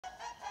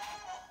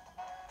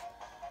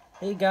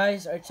Hey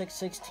guys,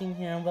 Artix16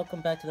 here, and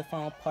welcome back to the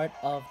final part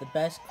of the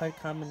best card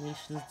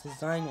combinations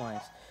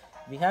design-wise.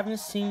 If you haven't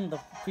seen the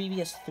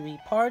previous 3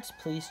 parts,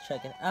 please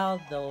check it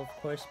out. They'll of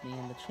course be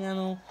in the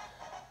channel.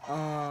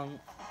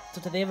 So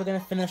today we're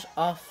gonna finish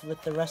off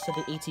with the rest of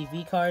the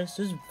ATV cars.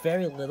 There's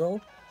very little,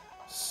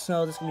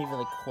 so this is gonna be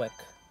really quick.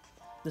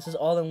 This is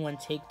all in one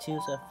take too,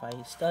 so if I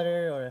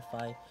stutter or if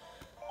I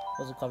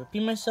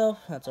repeat myself,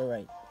 that's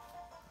alright.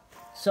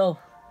 So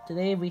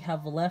today we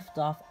have left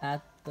off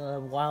at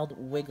the Wild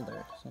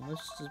Wiggler. So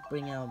let's just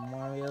bring out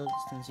Mario,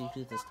 since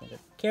he's the standard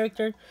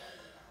character.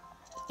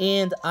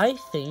 And I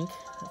think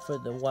for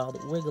the Wild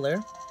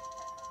Wiggler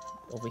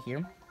over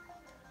here,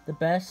 the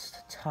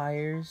best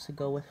tires to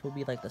go with will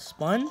be like the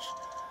Sponge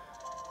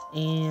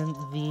and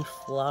the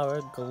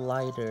Flower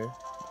Glider.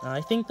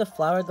 I think the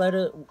Flower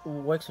Glider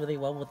works really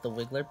well with the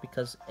Wiggler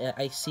because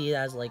I see it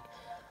as like,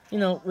 you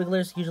know,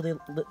 Wigglers usually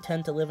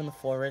tend to live in the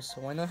forest,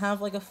 so why not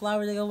have like a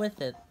flower to go with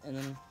it? And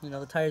then, you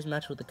know, the tires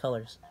match with the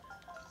colors.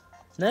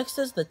 Next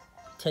is the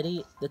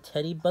teddy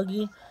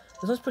buggy.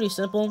 This one's pretty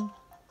simple.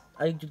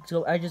 I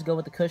just go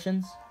with the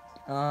cushions,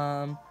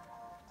 and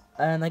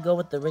I go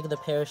with the regular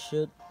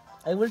parachute.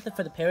 I went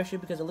for the parachute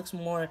because it looks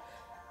more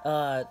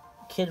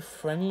kid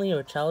friendly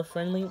or child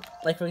friendly.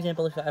 Like for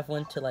example, if I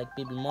went to like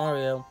Baby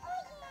Mario,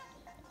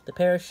 the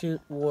parachute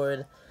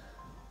would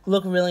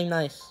look really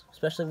nice,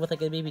 especially with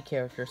like a baby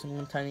character,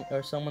 someone tiny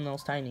or someone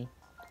else tiny.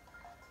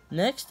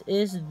 Next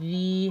is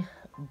the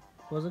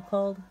what's it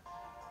called?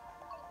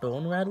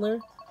 Bone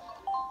Rattler.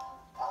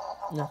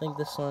 I think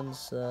this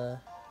one's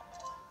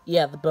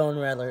yeah, the Bone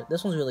Rattler.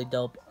 This one's really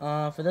dope.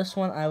 For this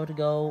one, I would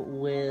go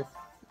with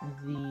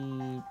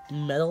the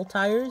metal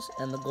tires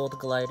and the gold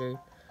glider.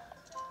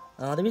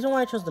 The reason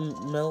why I chose the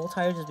metal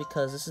tires is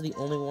because this is the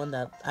only one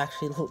that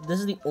actually this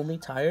is the only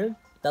tire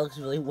that looks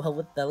really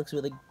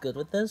good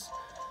with this.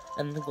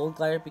 And the gold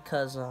glider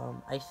because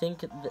I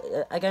think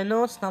like I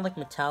know it's not like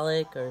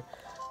metallic or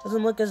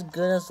doesn't look as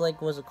good as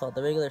like what's it called,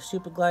 the regular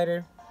super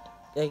glider.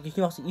 Like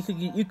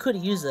you could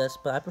use this,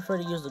 but I prefer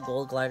to use the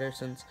gold glider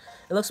since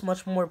it looks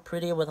much more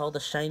pretty with all the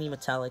shiny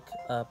metallic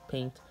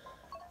paint.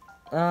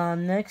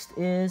 Next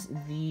is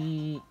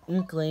the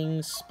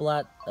Inkling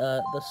Splat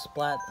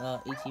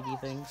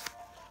ATV things.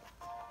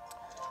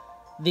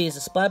 These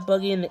the Splat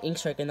Buggy and the Ink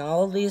Striker, and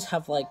all of these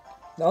have like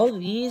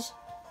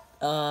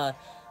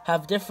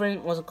have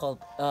different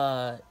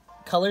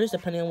colors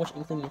depending on which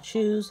Inkling you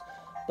choose,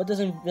 but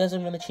doesn't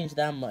really change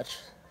that much.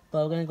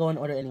 But we're gonna go in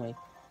order anyway.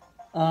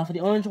 For the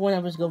orange one, I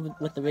would just go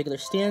with the regular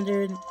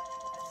standard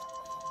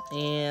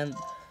and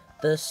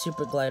the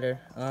super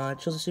glider. I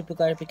chose the super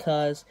glider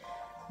because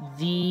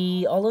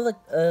all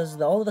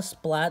of the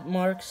splat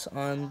marks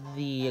on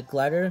the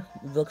glider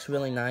looks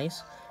really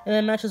nice, and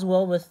it matches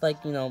well with like,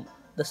 you know,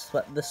 the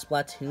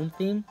Splatoon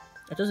theme.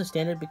 I chose the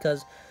standard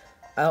because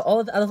out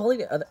of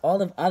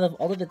all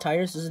of the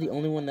tires, this is the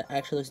only one that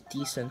actually looks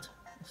decent.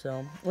 So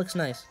it looks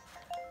nice.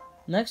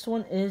 Next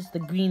one is the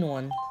green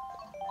one.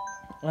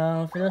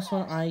 For this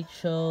one, I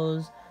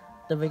chose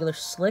the regular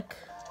Slick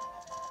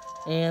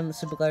and the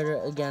super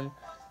glider again.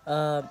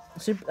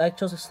 I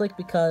chose the Slick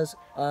because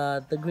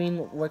the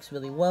green works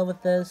really well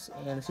with this,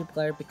 and the super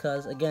glider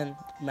because again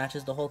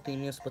matches the whole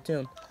theme of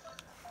Splatoon.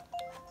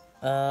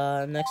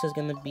 Next is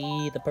gonna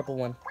be the purple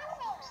one,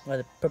 or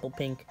the purple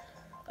pink.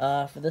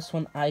 For this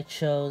one, I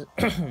chose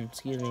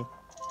excuse me,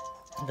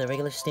 the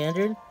regular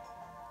standard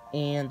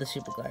and the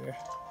super glider.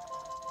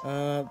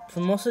 For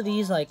most of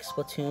these like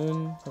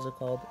Splatoon, what's it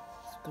called?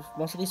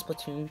 Most of these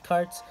Splatoon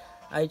carts,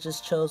 I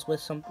just chose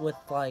with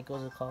like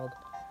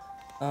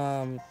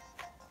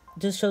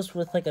just chose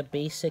with like a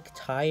basic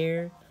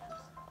tire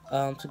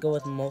to go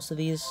with most of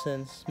these,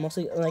 since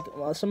mostly like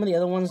some of the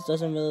other ones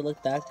doesn't really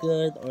look that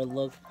good or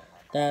look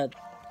that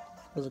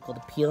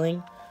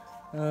appealing.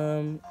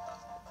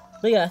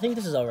 But yeah, I think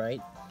this is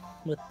alright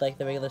with like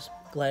the regular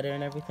glider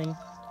and everything.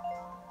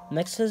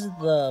 Next is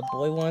the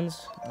boy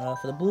ones.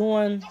 For the blue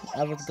one,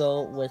 I would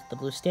go with the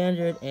blue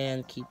standard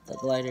and keep the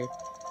glider.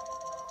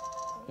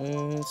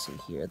 Let's see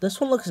here. This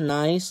one looks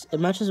nice. It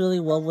matches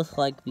really well with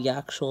like the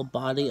actual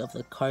body of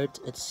the cart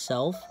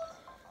itself.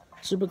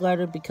 Super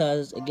glider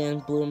because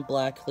again, blue and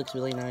black looks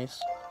really nice.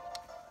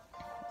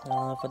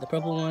 For the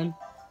purple one,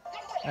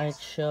 I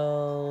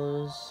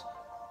chose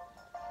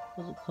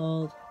what's it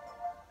called?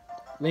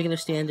 Regular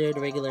standard,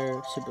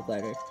 regular super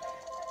glider.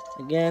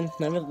 Again,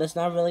 there's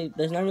not really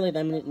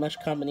that much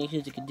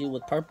combinations you can do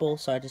with purple,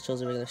 so I just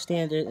chose a regular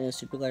standard and a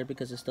super glider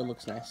because it still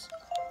looks nice.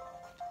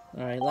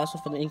 Alright, last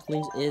one for the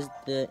Inklings is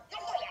the,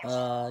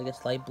 I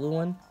guess light blue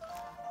one.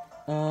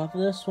 For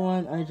this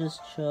one, I just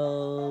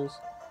chose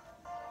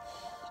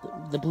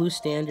the blue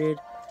standard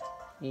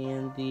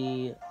and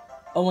the,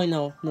 oh wait,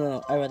 no,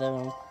 I read that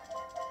wrong.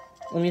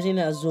 I'm using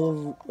the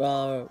azul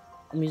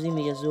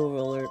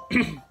roller.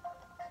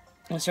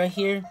 This right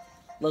here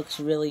looks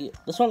really,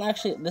 this one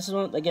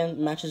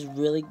again matches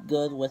really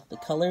good with the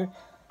color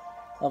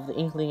of the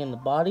Inkling and the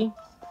body,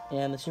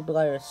 and the super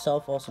glider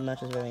itself also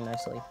matches very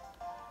nicely.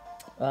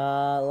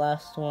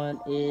 Last one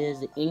is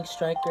the Ink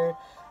Striker.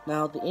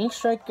 Now the ink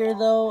striker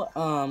though, the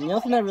only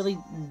thing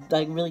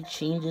that really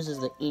changes is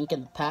the ink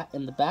in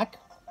the back.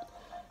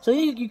 So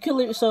you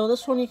can, so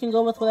this one you can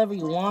go with whatever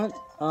you want.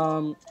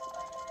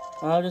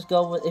 I'll just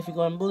go with, if you're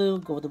going blue,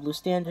 go with the blue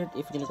standard.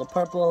 If you're gonna go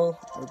purple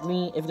or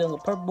green, if you're gonna go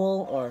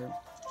purple, or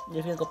if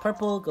you're gonna go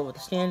purple, go with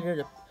the standard.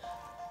 If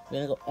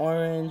you're gonna go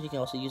orange, you can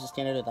also use the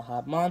standard or the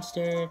hot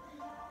monster.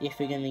 If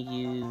you're gonna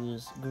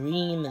use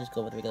green, then just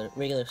go with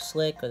regular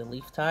slick or the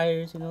leaf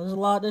tires. You know,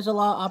 there's a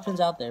lot of options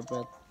out there,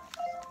 but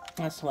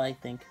that's what I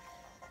think.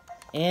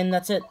 And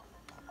that's it.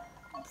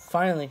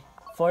 Finally,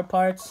 4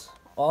 parts,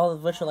 all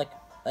of which are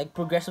like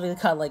progressively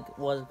got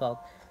what is it called,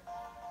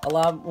 a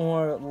lot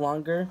more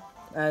longer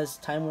as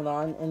time went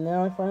on, and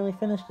now I finally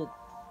finished it.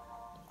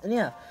 And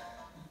yeah,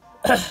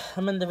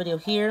 I'm in the video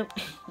here.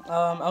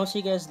 I will see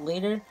you guys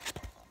later.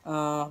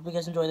 Hope you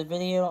guys enjoy the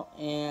video,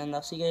 and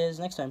I'll see you guys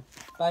next time.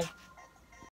 Bye.